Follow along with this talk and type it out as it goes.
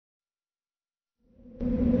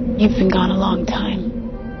You've been gone a long time.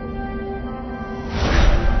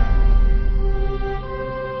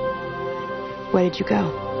 Where did you go?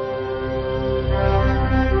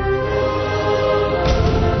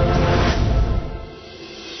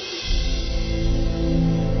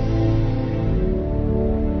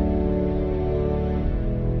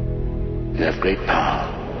 You have great power.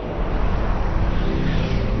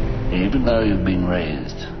 Even though you've been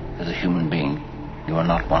raised as a human being, you are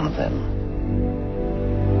not one of them.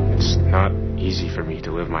 It's not easy for me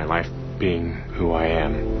to live my life being who I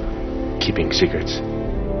am, keeping secrets.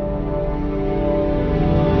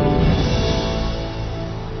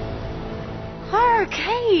 Clark,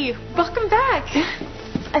 hey, welcome back.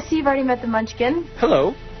 I see you've already met the Munchkin.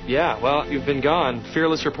 Hello. Yeah, well, you've been gone.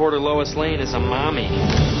 Fearless reporter Lois Lane is a mommy.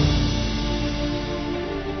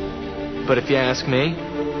 But if you ask me,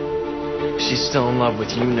 she's still in love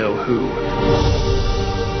with you-know-who.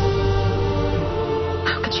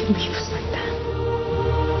 How could you leave us like that?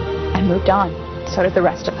 I moved on. So did the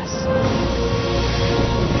rest of us.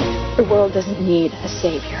 The world doesn't need a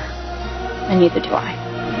savior. And neither do I.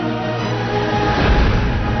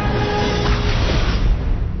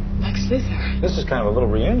 Lex Luthor. This is kind of a little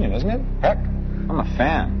reunion, isn't it? Heck, I'm a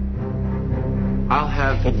fan. I'll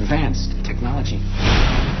have Advanced technology.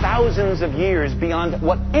 Thousands of years beyond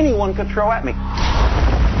what anyone could throw at me.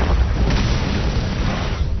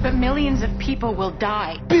 But millions of people will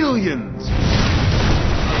die. Billions!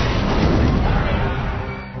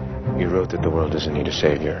 You wrote that the world doesn't need a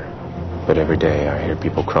savior, but every day I hear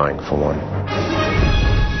people crying for one.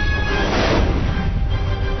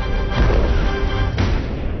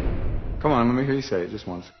 Come on, let me hear you say it just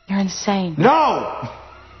once. You're insane. No!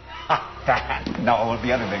 No,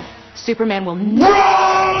 the other thing. Superman will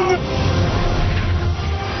Wrong!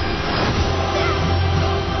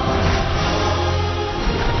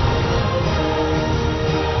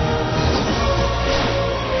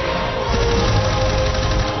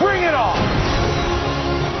 Bring it on!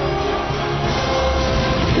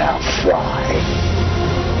 Now fly.